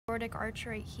aortic arch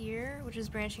right here, which is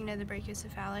branching to the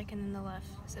brachiocephalic, and then the left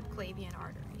subclavian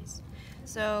arteries.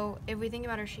 So if we think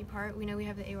about our sheep heart, we know we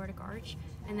have the aortic arch,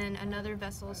 and then another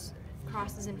vessel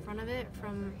crosses in front of it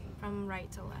from right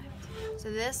to left.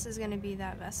 So this is going to be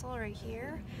that vessel right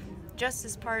here. Just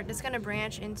this part, it's going to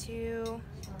branch into,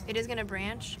 it is going to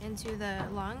branch into the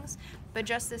lungs, but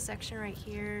just this section right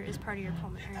here is part of your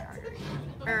pulmonary artery,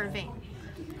 or vein.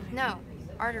 No,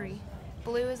 artery.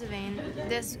 Blue is a vein.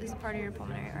 This is a part of your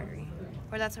pulmonary artery,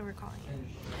 or that's what we're calling it.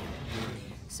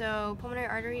 So pulmonary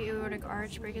artery, aortic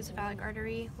arch, brachiocephalic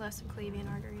artery, left subclavian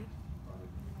artery.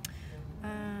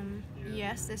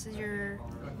 Yes, this is your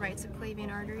right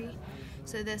subclavian artery.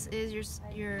 So this is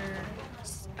your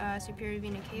superior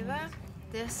vena cava.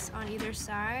 This on either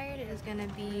side is going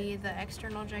to be the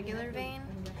external jugular vein.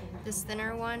 This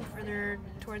thinner one further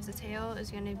towards the tail is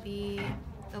going to be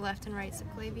the left and right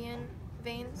subclavian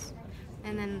veins,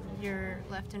 and then your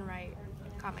left and right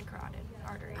common carotid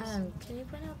arteries. Can you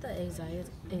point out the azygos?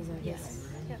 Yes.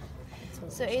 Yep.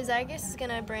 So azygos is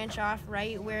going to branch off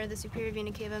right where the superior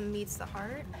vena cava meets the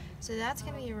heart. So that's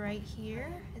going to be right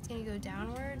here. It's going to go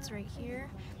downwards right here.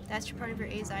 That's your part of your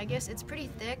azygos. It's pretty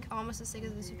thick, almost as thick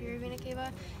as the superior vena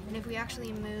cava. And if we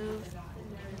actually move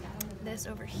this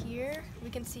over here, we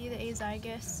can see the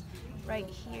azygos right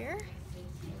here.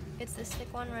 It's this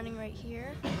thick one running right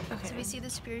here. Okay. So we see the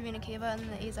superior vena cava, and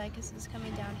the azygos is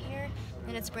coming down here,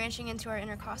 and it's branching into our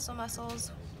intercostal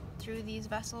muscles through these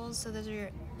vessels. So those are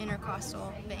your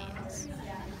intercostal veins,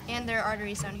 and there are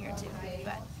arteries down here too,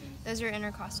 but those are your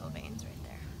intercostal veins right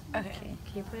there. Okay.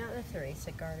 Can you point out the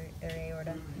thoracic artery or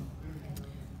aorta?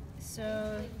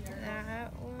 So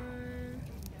that one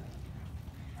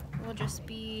will just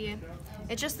be,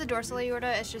 it's just the dorsal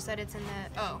aorta, it's just that it's in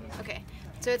the, oh, okay.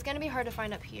 So it's going to be hard to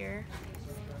find up here.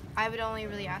 I would only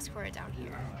really ask for it down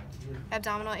here.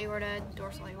 Abdominal aorta,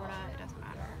 dorsal aorta, it doesn't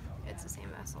matter. It's the same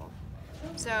vessel.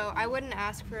 So I wouldn't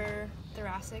ask for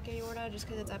thoracic aorta just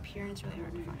because it's up here and it's really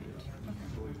hard to find.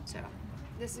 So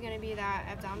this is going to be that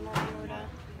abdominal aorta right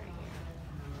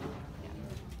here.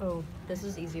 Yeah. Oh, this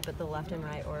is easy, but the left and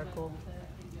right auricle.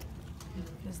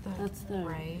 That's the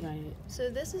right. So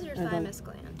this is your thymus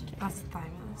gland. That's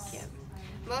thymus. Yeah.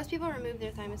 Most people remove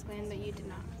their thymus gland, but you did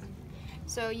not.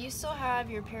 So you still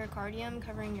have your pericardium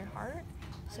covering your heart,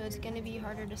 so it's going to be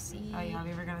harder to see. Oh yeah,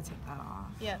 we were gonna take that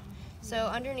off. Yep. So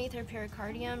underneath our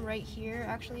pericardium, right here,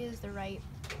 actually is the right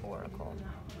auricle.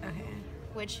 Okay.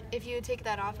 Which, if you take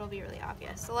that off, it'll be really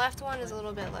obvious. The left one is a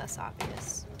little bit less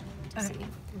obvious to see.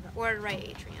 Or right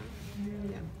atrium.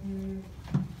 Yeah.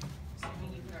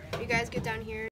 You guys get down here.